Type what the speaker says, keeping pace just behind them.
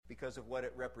because of what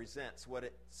it represents, what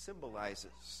it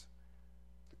symbolizes.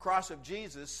 The cross of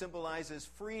Jesus symbolizes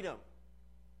freedom.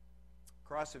 The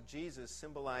cross of Jesus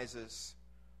symbolizes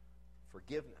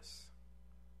forgiveness.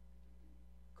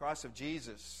 The cross of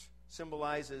Jesus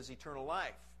symbolizes eternal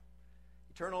life.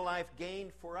 Eternal life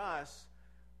gained for us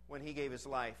when he gave his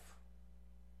life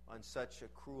on such a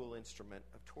cruel instrument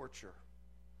of torture.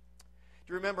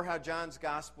 Do you remember how John's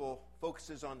gospel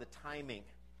focuses on the timing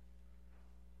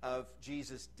of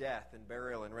Jesus' death and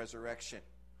burial and resurrection?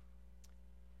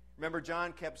 Remember,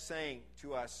 John kept saying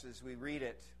to us as we read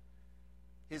it,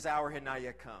 his hour had not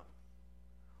yet come.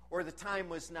 Or the time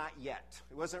was not yet.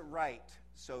 It wasn't right,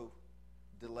 so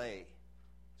delay.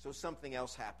 So something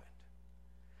else happened.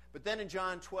 But then in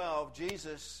John 12,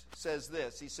 Jesus says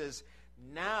this. He says,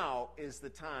 now is the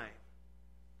time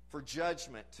for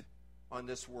judgment on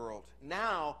this world.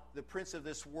 Now the prince of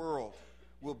this world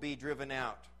will be driven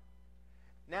out.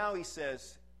 Now, he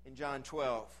says in John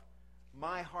 12,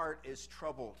 my heart is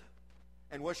troubled.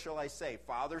 And what shall I say?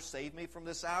 Father, save me from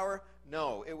this hour?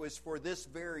 No, it was for this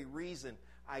very reason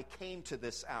I came to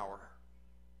this hour.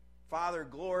 Father,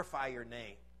 glorify your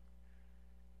name.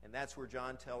 And that's where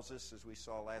John tells us, as we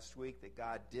saw last week, that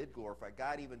God did glorify.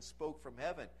 God even spoke from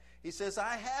heaven. He says,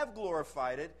 I have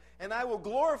glorified it, and I will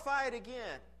glorify it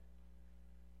again.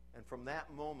 And from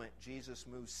that moment, Jesus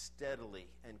moves steadily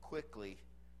and quickly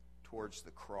towards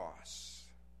the cross.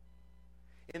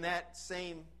 In that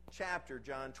same chapter,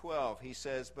 John 12, he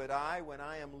says, but I, when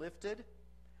I am lifted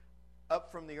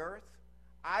up from the earth,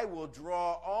 I will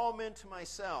draw all men to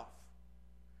myself.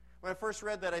 When I first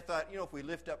read that, I thought, if we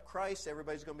lift up Christ,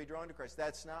 everybody's going to be drawn to Christ.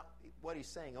 That's not what he's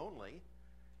saying only,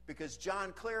 because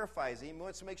John clarifies. He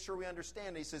wants to make sure we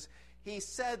understand. He says, he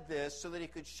said this so that he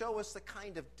could show us the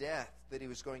kind of death that he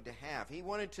was going to have. He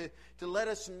wanted to let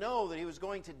us know that he was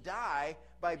going to die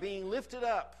by being lifted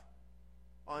up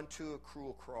onto a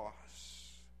cruel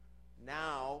cross.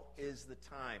 Now is the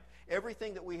time.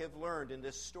 Everything that we have learned in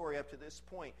this story up to this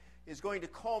point is going to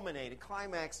culminate and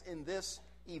climax in this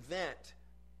event,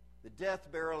 the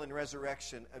death, burial, and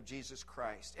resurrection of Jesus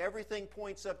Christ. Everything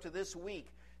points up to this week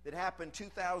that happened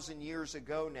 2,000 years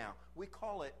ago now. We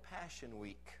call it Passion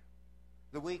Week,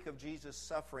 the week of Jesus'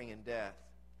 suffering and death.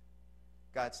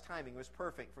 God's timing was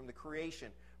perfect from the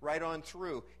creation right on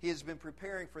through. He has been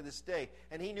preparing for this day.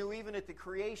 And he knew even at the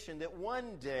creation that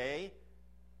one day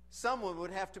someone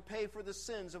would have to pay for the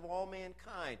sins of all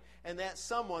mankind. And that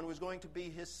someone was going to be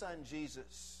his son,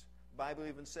 Jesus. The Bible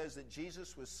even says that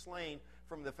Jesus was slain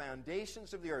from the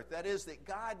foundations of the earth. That is, that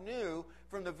God knew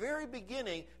from the very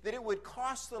beginning that it would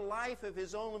cost the life of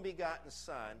his only begotten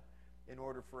Son in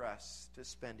order for us to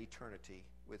spend eternity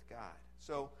with God.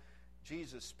 So,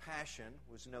 Jesus' passion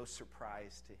was no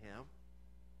surprise to him.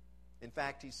 In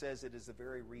fact, he says it is the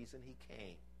very reason he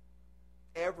came.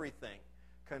 Everything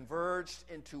converged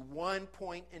into one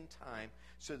point in time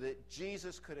so that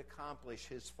Jesus could accomplish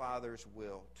his Father's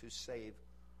will to save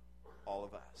all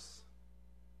of us.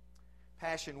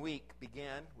 Passion Week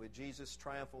began with Jesus'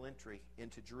 triumphal entry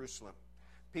into Jerusalem.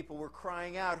 People were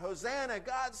crying out, Hosanna,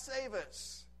 God save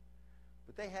us!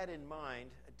 But they had in mind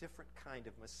a different kind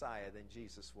of Messiah than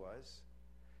Jesus was.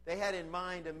 They had in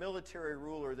mind a military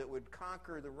ruler that would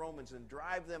conquer the Romans and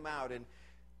drive them out, and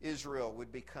Israel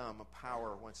would become a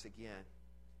power once again.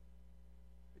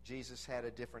 But Jesus had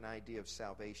a different idea of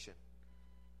salvation.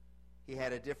 He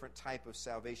had a different type of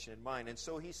salvation in mind. And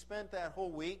so he spent that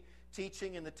whole week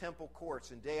teaching in the temple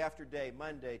courts, and day after day,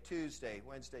 Monday, Tuesday,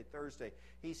 Wednesday, Thursday,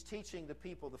 he's teaching the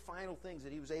people the final things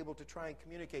that he was able to try and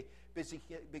communicate,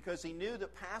 because he knew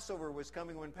that Passover was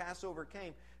coming. When Passover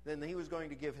came, then he was going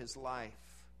to give his life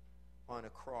on a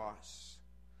cross.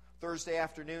 Thursday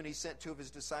afternoon, he sent two of his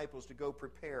disciples to go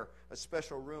prepare a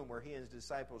special room where he and his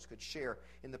disciples could share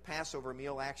in the Passover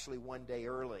meal, actually one day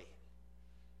early.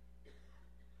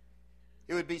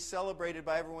 It would be celebrated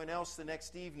by everyone else the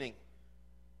next evening.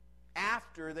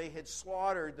 After they had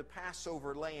slaughtered the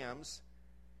Passover lambs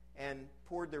and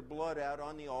poured their blood out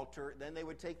on the altar, then they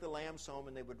would take the lambs home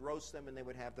and they would roast them and they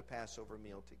would have the Passover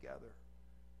meal together.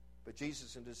 But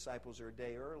Jesus and his disciples are a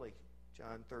day early.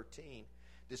 John 13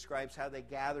 describes how they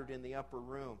gathered in the upper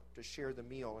room to share the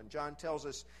meal. And John tells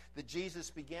us that Jesus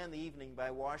began the evening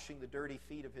by washing the dirty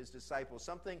feet of his disciples,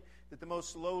 something that the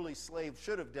most lowly slave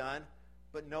should have done,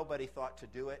 but nobody thought to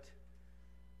do it.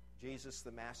 Jesus,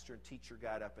 the master and teacher,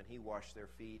 got up and he washed their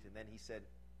feet. And then he said,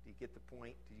 do you get the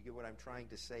point? Do you get what I'm trying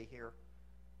to say here?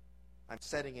 I'm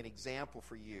setting an example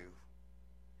for you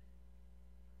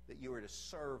that you are to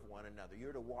serve one another.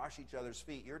 You're to wash each other's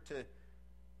feet. You're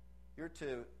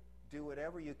to do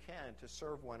whatever you can to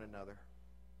serve one another.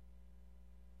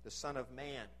 The Son of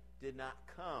Man did not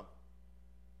come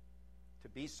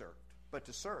be served, but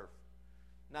to serve.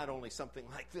 Not only something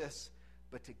like this,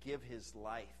 but to give his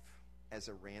life as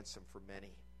a ransom for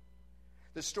many.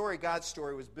 The story, God's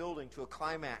story, was building to a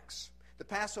climax. The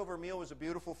Passover meal was a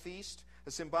beautiful feast,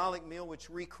 a symbolic meal which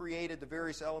recreated the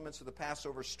various elements of the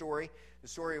Passover story. The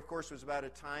story, of course, was about a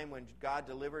time when God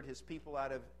delivered his people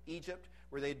out of Egypt,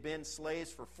 where they'd been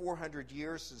slaves for 400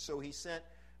 years, and so he sent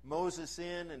Moses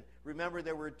in, and remember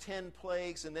there were 10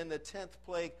 plagues, and then the 10th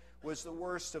plague was the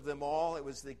worst of them all. It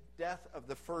was the death of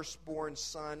the firstborn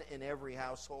son in every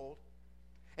household.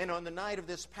 And on the night of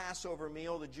this Passover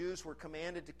meal, the Jews were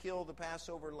commanded to kill the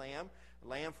Passover lamb, a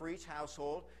lamb for each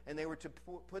household, and they were to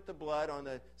put the blood on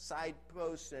the side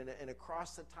posts and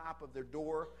across the top of their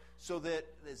door, so that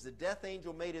as the death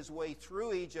angel made his way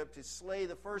through Egypt to slay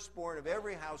the firstborn of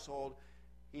every household,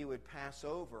 he would pass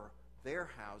over their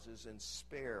houses and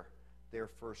spare their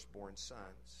firstborn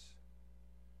sons.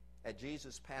 At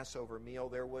Jesus' Passover meal,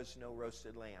 there was no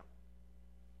roasted lamb,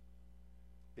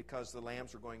 because the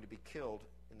lambs were going to be killed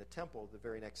in the temple the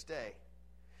very next day.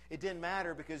 It didn't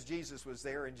matter, because Jesus was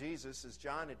there, and Jesus, as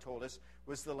John had told us,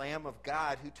 was the Lamb of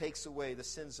God who takes away the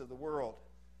sins of the world.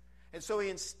 And so he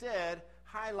instead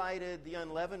highlighted the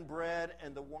unleavened bread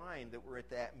and the wine that were at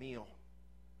that meal.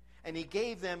 And he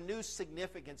gave them new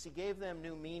significance. He gave them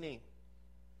new meaning.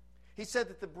 He said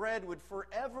that the bread would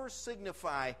forever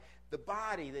signify the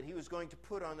body that he was going to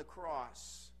put on the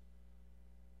cross,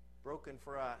 broken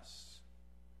for us,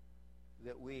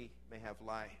 that we may have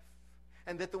life.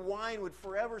 And that the wine would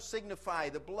forever signify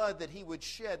the blood that he would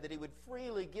shed, that he would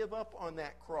freely give up on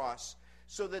that cross,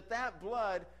 so that that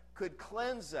blood could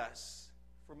cleanse us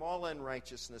from all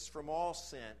unrighteousness, from all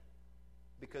sin.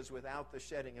 Because without the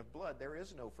shedding of blood, there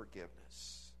is no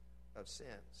forgiveness of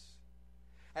sins.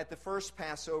 At the first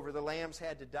Passover, the lambs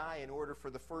had to die in order for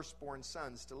the firstborn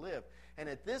sons to live. And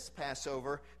at this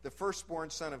Passover, the firstborn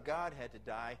Son of God had to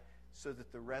die so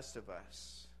that the rest of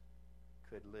us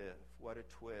could live. What a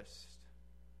twist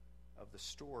of the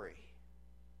story.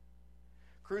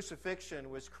 Crucifixion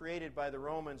was created by the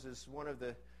Romans as one of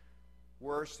the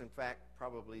worst, in fact,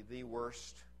 probably the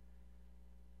worst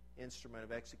instrument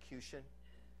of execution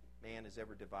man has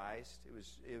ever devised.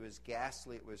 It was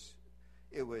ghastly.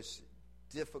 It was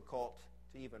difficult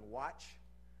to even watch.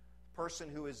 The person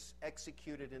who was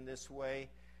executed in this way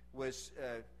was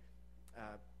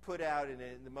put out in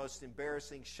the most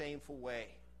embarrassing, shameful way.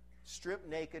 Stripped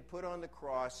naked, put on the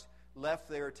cross, left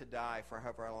there to die for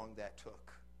however long that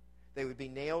took. They would be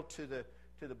nailed to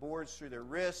the boards through their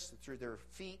wrists, through their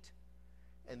feet,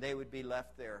 and they would be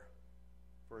left there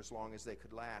for as long as they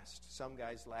could last. Some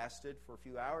guys lasted for a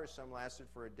few hours, some lasted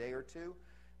for a day or two.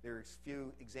 There are a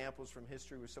few examples from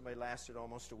history where somebody lasted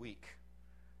almost a week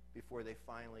before they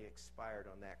finally expired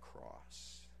on that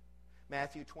cross.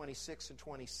 Matthew 26 and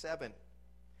 27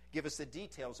 give us the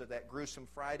details of that gruesome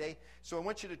Friday. So I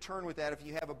want you to turn with that, if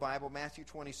you have a Bible, Matthew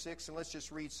 26, and let's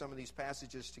just read some of these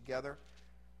passages together.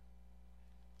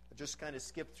 I'll just kind of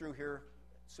skip through here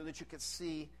so that you can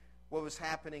see what was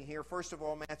happening here. First of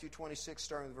all, Matthew 26,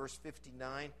 starting with verse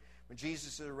 59. When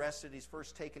Jesus is arrested, he's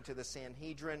first taken to the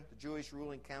Sanhedrin, the Jewish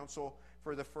ruling council,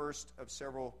 for the first of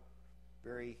several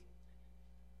very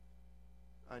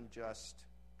unjust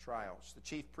trials. The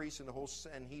chief priests and the whole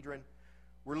Sanhedrin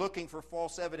were looking for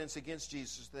false evidence against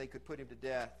Jesus so they could put him to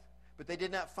death. But they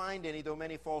did not find any, though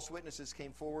many false witnesses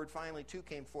came forward. Finally, two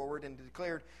came forward and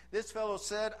declared, "This fellow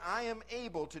said, I am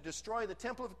able to destroy the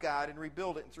temple of God and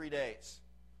rebuild it in 3 days."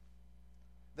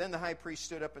 Then the high priest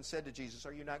stood up and said to Jesus,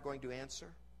 "Are you not going to answer?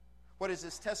 What is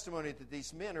this testimony that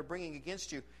these men are bringing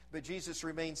against you?" But Jesus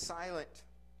remained silent.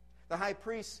 The high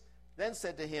priest then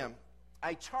said to him,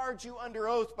 "I charge you under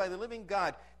oath by the living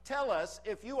God. Tell us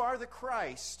if you are the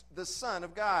Christ, the Son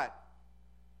of God."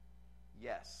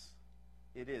 "Yes,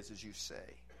 it is as you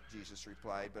say," Jesus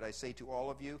replied. "But I say to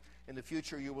all of you, in the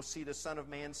future you will see the Son of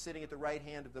Man sitting at the right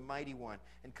hand of the Mighty One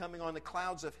and coming on the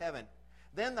clouds of heaven."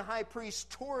 Then the high priest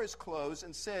tore his clothes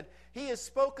and said, "He has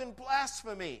spoken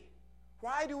blasphemy.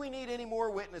 Why do we need any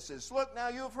more witnesses? Look, now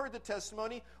you have heard the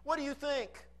testimony. What do you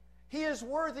think?" "He is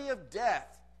worthy of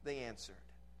death," they answered.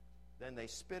 Then they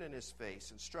spit in his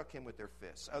face and struck him with their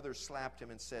fists. Others slapped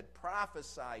him and said,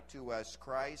 "Prophesy to us,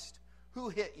 Christ. Who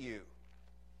hit you?"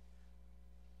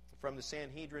 From the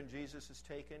Sanhedrin, Jesus is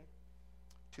taken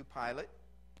to Pilate,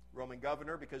 Roman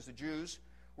governor, because the Jews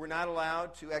were not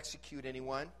allowed to execute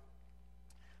anyone.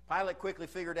 Pilate quickly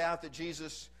figured out that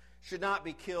Jesus should not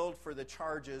be killed for the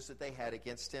charges that they had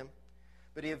against him,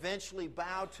 but he eventually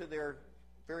bowed to their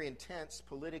very intense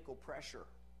political pressure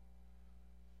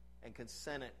and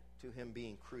consented to him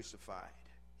being crucified.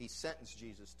 He sentenced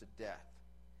Jesus to death.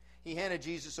 He handed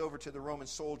Jesus over to the Roman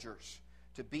soldiers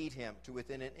to beat him to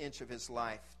within an inch of his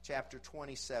life. Chapter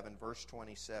 27, verse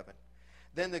 27.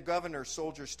 Then the governor's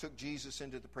soldiers took Jesus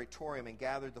into the praetorium and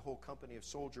gathered the whole company of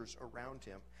soldiers around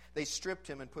him. They stripped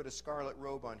him and put a scarlet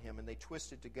robe on him, and they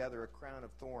twisted together a crown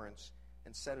of thorns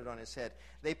and set it on his head.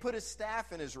 They put a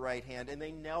staff in his right hand, and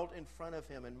they knelt in front of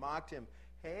him and mocked him.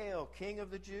 "Hail, King of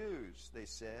the Jews," they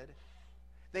said.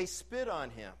 They spit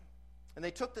on him, and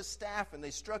they took the staff and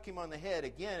they struck him on the head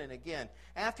again and again.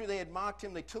 After they had mocked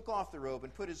him, they took off the robe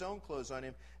and put his own clothes on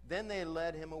him. Then they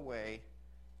led him away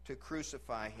to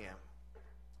crucify him.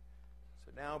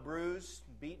 So now bruised,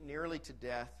 beaten nearly to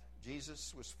death,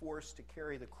 Jesus was forced to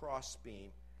carry the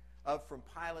crossbeam up from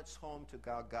Pilate's home to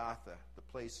Golgotha, the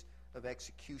place of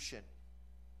execution.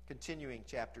 Continuing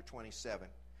chapter 27.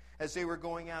 As they were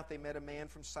going out, they met a man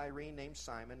from Cyrene named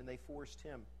Simon, and they forced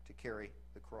him to carry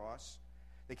the cross.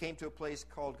 They came to a place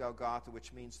called Golgotha,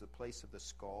 which means the place of the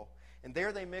skull. And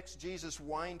there they mixed Jesus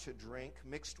wine to drink,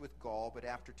 mixed with gall, but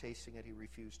after tasting it, he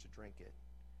refused to drink it.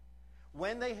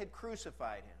 When they had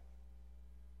crucified him,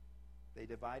 they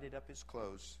divided up his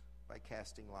clothes by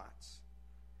casting lots.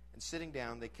 And sitting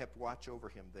down, they kept watch over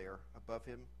him there. Above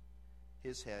him,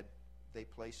 his head, they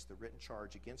placed the written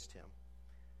charge against him.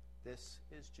 This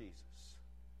is Jesus,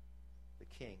 the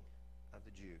King of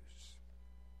the Jews.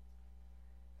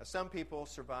 Now, some people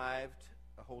survived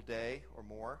a whole day or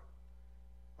more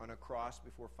on a cross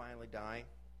before finally dying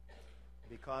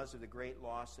because of the great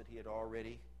loss that he had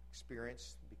already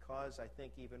experienced, because I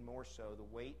think even more so the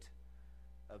weight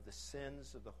of the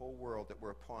sins of the whole world that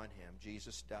were upon him.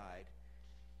 Jesus died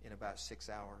in about 6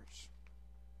 hours.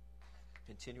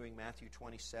 Continuing Matthew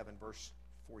 27, verse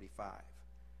 45.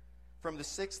 From the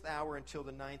 6th hour until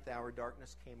the 9th hour,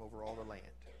 darkness came over all the land.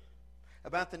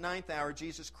 About the 9th hour,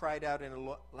 Jesus cried out in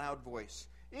a loud voice,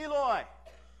 "Eloi,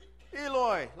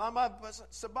 Eloi, lama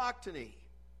sabachthani,"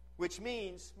 which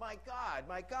means, my God,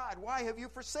 why have you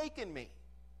forsaken me?"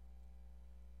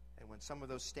 And when some of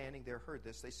those standing there heard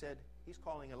this, they said, "He's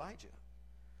calling Elijah."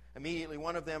 Immediately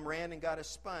one of them ran and got a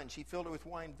sponge. He filled it with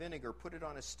wine vinegar, put it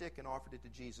on a stick, and offered it to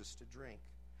Jesus to drink.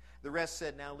 The rest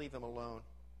said, "Now leave him alone.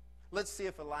 Let's see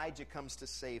if Elijah comes to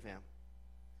save him."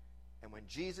 And when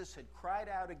Jesus had cried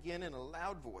out again in a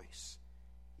loud voice,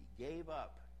 he gave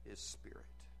up his spirit.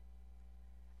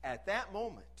 At that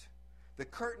moment, the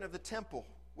curtain of the temple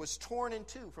was torn in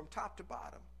two from top to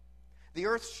bottom. The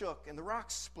earth shook and the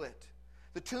rocks split.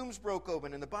 The tombs broke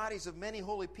open, and the bodies of many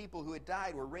holy people who had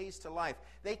died were raised to life.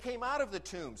 They came out of the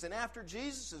tombs, and after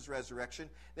Jesus' resurrection,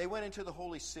 they went into the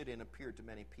holy city and appeared to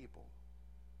many people.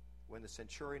 When the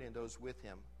centurion and those with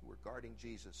him who were guarding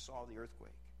Jesus saw the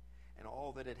earthquake and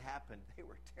all that had happened, they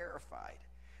were terrified.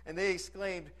 And they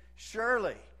exclaimed,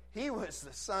 "Surely he was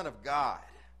the Son of God."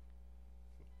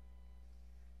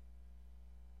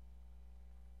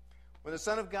 When the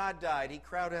Son of God died, he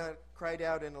cried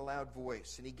out in a loud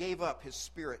voice, and he gave up his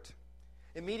spirit.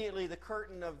 Immediately the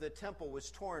curtain of the temple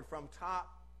was torn from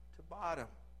top to bottom.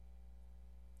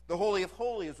 The Holy of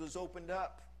Holies was opened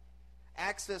up.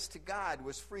 Access to God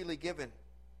was freely given.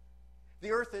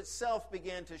 The earth itself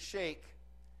began to shake.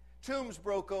 Tombs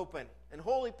broke open, and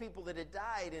holy people that had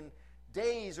died in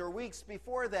days or weeks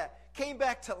before that came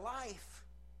back to life.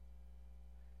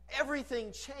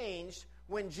 Everything changed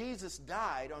when Jesus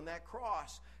died on that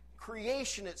cross.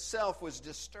 Creation itself was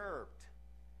disturbed.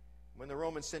 When the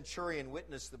Roman centurion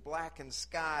witnessed the blackened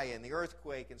sky and the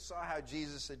earthquake and saw how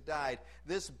Jesus had died,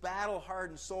 this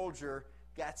battle-hardened soldier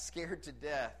got scared to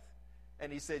death.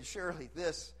 And he said, "Surely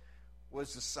this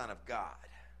was the Son of God."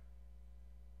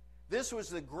 This was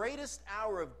the greatest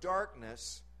hour of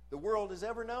darkness the world has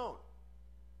ever known.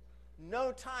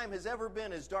 No time has ever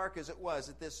been as dark as it was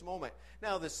at this moment.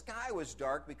 Now, the sky was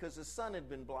dark because the sun had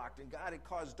been blocked, and God had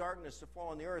caused darkness to fall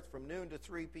on the earth from noon to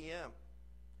 3 p.m.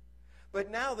 But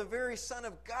now the very Son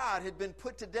of God had been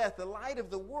put to death. The light of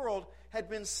the world had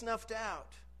been snuffed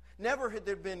out. Never had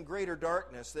there been greater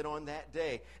darkness than on that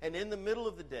day. And in the middle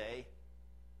of the day,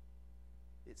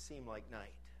 it seemed like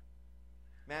night.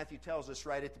 Matthew tells us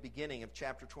right at the beginning of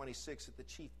chapter 26 that the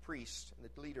chief priests and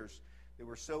the leaders, they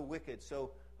were so wicked,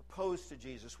 so opposed to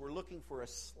Jesus, were looking for a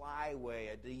sly way,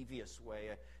 a devious way,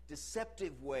 a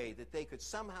deceptive way that they could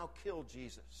somehow kill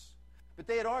Jesus. But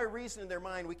they had already reasoned in their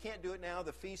mind, we can't do it now,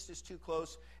 the feast is too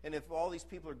close, and if all these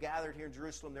people are gathered here in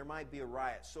Jerusalem, there might be a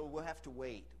riot, so we'll have to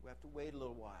wait. We'll have to wait a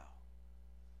little while.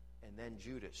 And then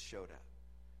Judas showed up.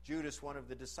 Judas, one of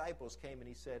the disciples, came and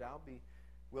he said, "I'll be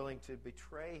willing to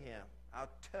betray him. I'll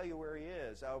tell you where he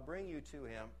is. I'll bring you to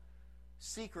him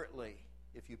secretly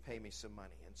if you pay me some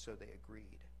money." And so they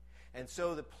agreed. And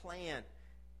so the plan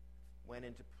went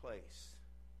into place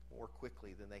more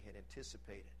quickly than they had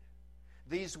anticipated.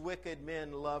 These wicked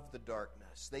men loved the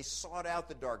darkness. They sought out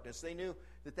the darkness. They knew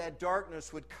that that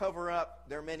darkness would cover up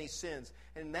their many sins.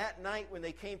 And that night when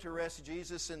they came to arrest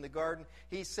Jesus in the garden,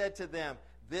 he said to them,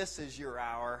 "This is your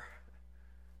hour.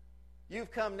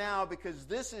 You've come now because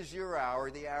this is your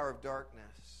hour, the hour of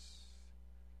darkness."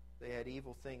 They had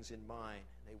evil things in mind.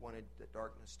 They wanted the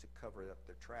darkness to cover up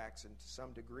their tracks. And to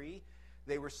some degree,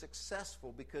 they were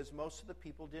successful because most of the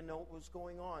people didn't know what was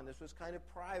going on. This was kind of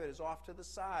private. It was off to the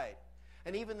side.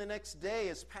 And even the next day,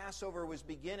 as Passover was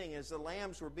beginning, as the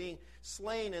lambs were being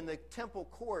slain in the temple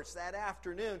courts that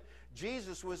afternoon,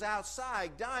 Jesus was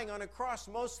outside dying on a cross.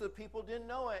 Most of the people didn't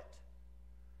know it.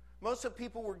 Most of the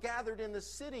people were gathered in the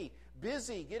city,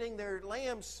 busy getting their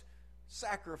lambs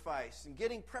sacrificed and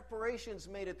getting preparations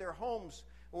made at their homes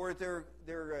or at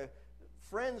their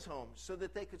friends' homes so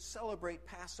that they could celebrate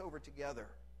Passover together.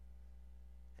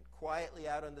 And quietly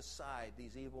out on the side,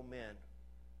 these evil men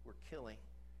were killing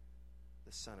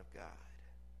the Son of God.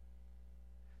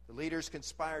 The leaders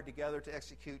conspired together to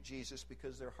execute Jesus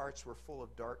because their hearts were full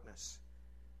of darkness.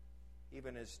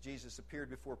 Even as Jesus appeared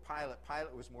before Pilate,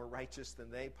 Pilate was more righteous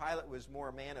than they. Pilate was more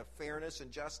a man of fairness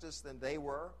and justice than they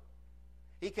were.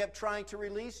 He kept trying to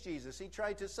release Jesus. He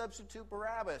tried to substitute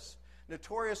Barabbas,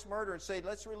 notorious murderer, and say,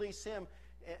 let's release him.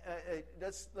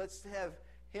 Let's have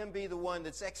him be the one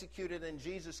that's executed and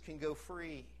Jesus can go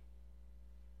free.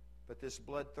 But this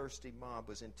bloodthirsty mob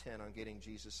was intent on getting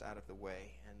Jesus out of the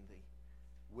way, and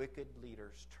the wicked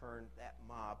leaders turned that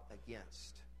mob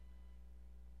against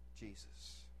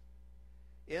Jesus.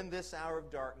 In this hour of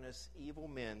darkness, evil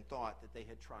men thought that they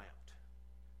had triumphed.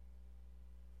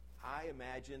 I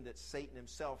imagine that Satan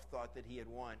himself thought that he had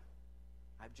won.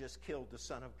 I've just killed the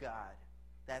Son of God.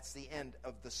 That's the end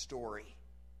of the story.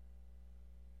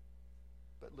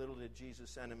 But little did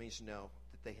Jesus' enemies know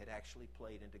that they had actually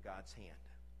played into God's hand.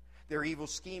 Their evil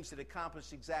schemes had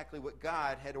accomplished exactly what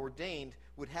God had ordained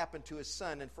would happen to his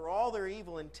Son. And for all their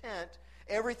evil intent,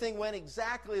 everything went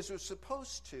exactly as it was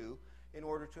supposed to in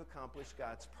order to accomplish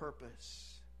God's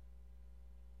purpose.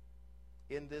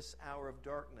 In this hour of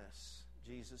darkness,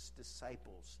 Jesus'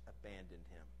 disciples abandoned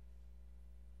him.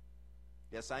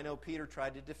 Yes, I know Peter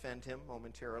tried to defend him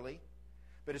momentarily,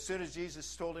 but as soon as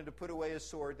Jesus told him to put away his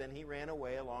sword, then he ran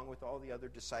away along with all the other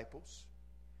disciples.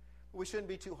 We shouldn't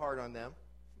be too hard on them.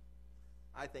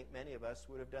 I think many of us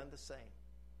would have done the same.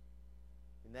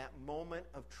 In that moment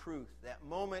of truth, that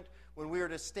moment when we are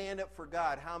to stand up for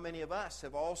God, how many of us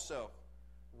have also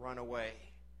run away?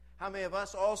 How many of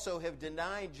us also have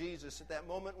denied Jesus at that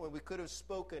moment when we could have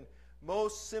spoken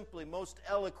most simply, most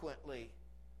eloquently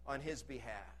on his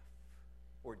behalf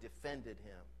or defended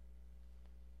him?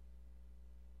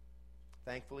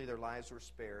 Thankfully, their lives were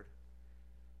spared.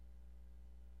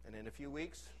 And in a few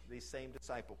weeks, these same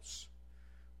disciples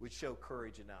would show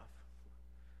courage enough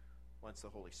once the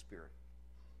Holy Spirit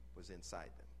was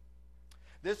inside them.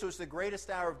 This was the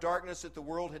greatest hour of darkness that the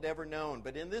world had ever known.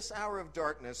 But in this hour of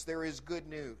darkness, there is good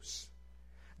news.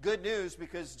 Good news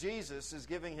because Jesus is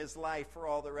giving his life for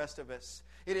all the rest of us.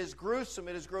 It is gruesome,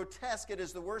 it is grotesque, it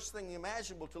is the worst thing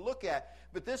imaginable to look at.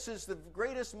 But this is the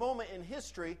greatest moment in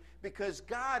history because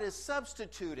God is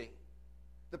substituting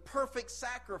the perfect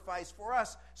sacrifice for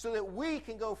us so that we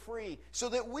can go free, so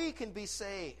that we can be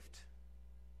saved.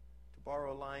 To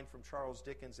borrow a line from Charles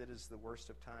Dickens, it is the worst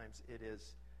of times, it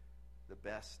is the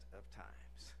best of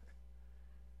times.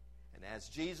 And as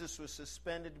Jesus was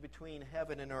suspended between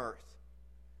heaven and earth,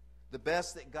 the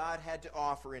best that God had to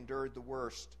offer endured the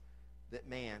worst that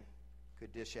man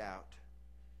could dish out.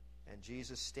 And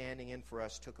Jesus, standing in for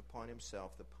us, took upon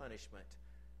himself the punishment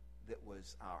that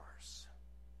was ours.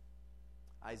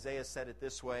 Isaiah said it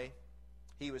this way: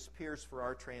 he was pierced for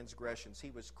our transgressions,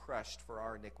 he was crushed for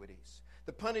our iniquities.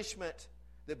 The punishment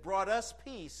that brought us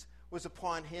peace was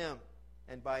upon him,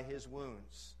 and by his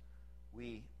wounds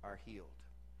we are healed.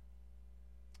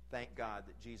 Thank God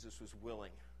that Jesus was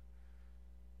willing.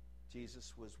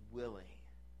 Jesus was willing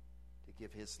to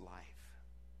give his life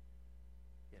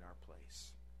in our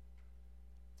place.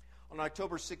 On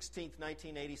October 16th,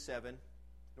 1987,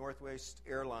 Northwest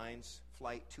Airlines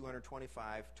Flight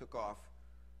 225 took off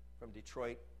from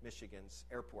Detroit, Michigan's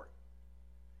airport.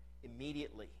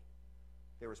 Immediately,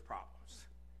 there was problems.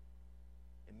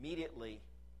 Immediately,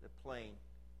 the plane,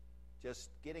 just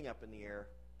getting up in the air,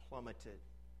 plummeted,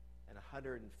 and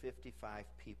 155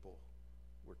 people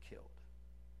were killed.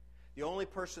 The only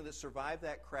person that survived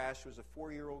that crash was a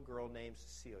 4-year-old girl named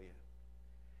Cecilia.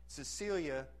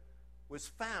 Cecilia was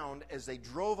found as they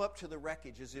drove up to the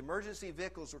wreckage. As the emergency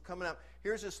vehicles were coming up,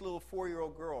 here's this little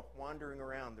 4-year-old girl wandering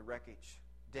around the wreckage,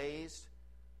 dazed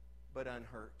but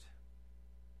unhurt.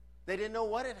 They didn't know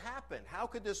what had happened. How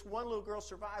could this one little girl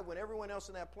survive when everyone else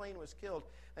in that plane was killed?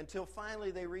 Until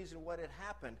finally they reasoned what had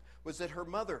happened was that her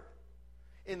mother,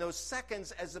 in those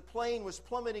seconds as the plane was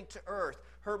plummeting to earth,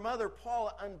 her mother,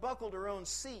 Paula, unbuckled her own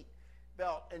seat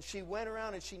belt, and she went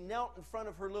around and she knelt in front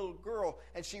of her little girl,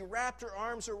 and she wrapped her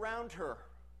arms around her.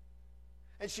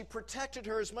 And she protected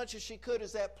her as much as she could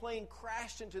as that plane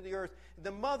crashed into the earth.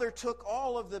 The mother took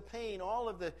all of the pain, all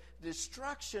of the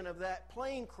destruction of that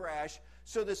plane crash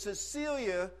so that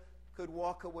Cecilia could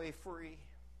walk away free.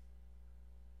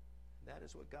 That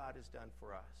is what God has done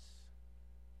for us.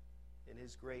 In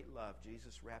His great love,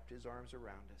 Jesus wrapped His arms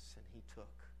around us, and He took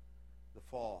the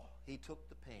fall. He took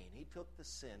the pain. He took the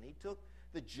sin. He took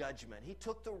the judgment. He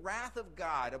took the wrath of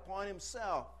God upon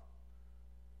Himself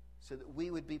so that we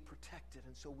would be protected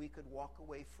and so we could walk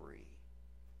away free.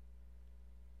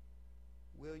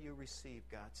 Will you receive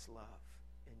God's love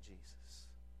in Jesus?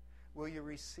 Will you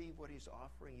receive what He's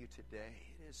offering you today?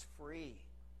 It is free.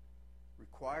 It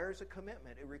requires a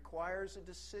commitment. It requires a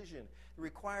decision. It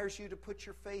requires you to put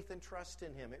your faith and trust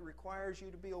in Him. It requires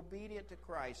you to be obedient to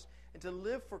Christ and to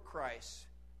live for Christ.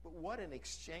 But what an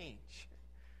exchange.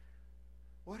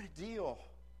 What a deal.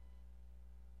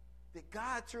 That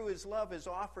God, through His love, has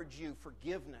offered you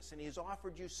forgiveness, and He has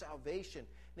offered you salvation,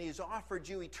 and He has offered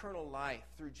you eternal life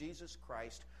through Jesus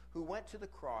Christ, who went to the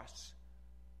cross,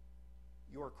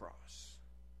 your cross,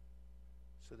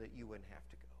 so that you wouldn't have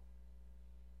to go.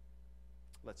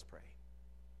 Let's pray.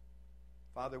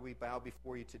 Father, we bow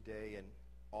before you today in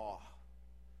awe,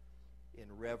 in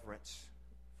reverence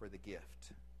for the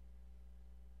gift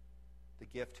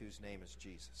whose name is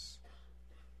Jesus,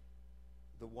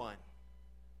 the one,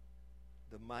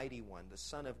 the mighty one, the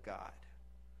Son of God,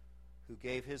 who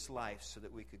gave His life so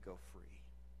that we could go free.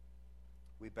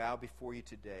 We bow before you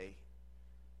today,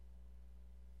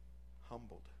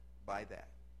 humbled by that.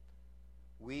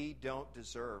 We don't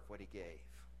deserve what He gave.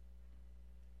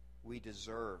 We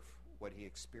deserve what He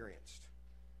experienced.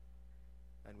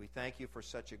 And we thank you for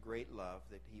such a great love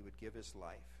that He would give His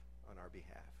life on our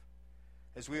behalf.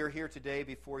 As we are here today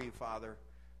before you, Father,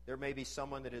 there may be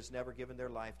someone that has never given their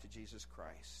life to Jesus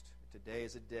Christ. Today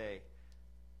is a day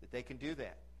that they can do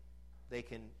that. They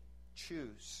can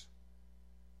choose.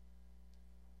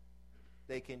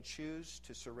 They can choose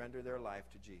to surrender their life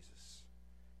to Jesus,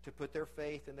 to put their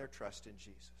faith and their trust in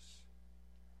Jesus.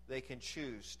 They can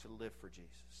choose to live for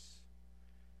Jesus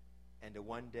and to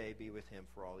one day be with Him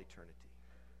for all eternity.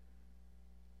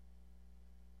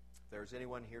 If there's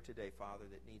anyone here today, Father,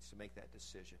 that needs to make that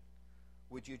decision,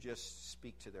 would you just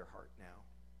speak to their heart now?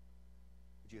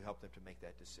 Would you help them to make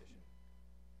that decision?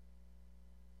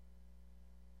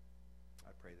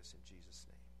 I pray this in Jesus'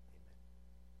 name. Amen.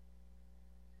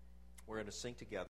 We're going to sing together.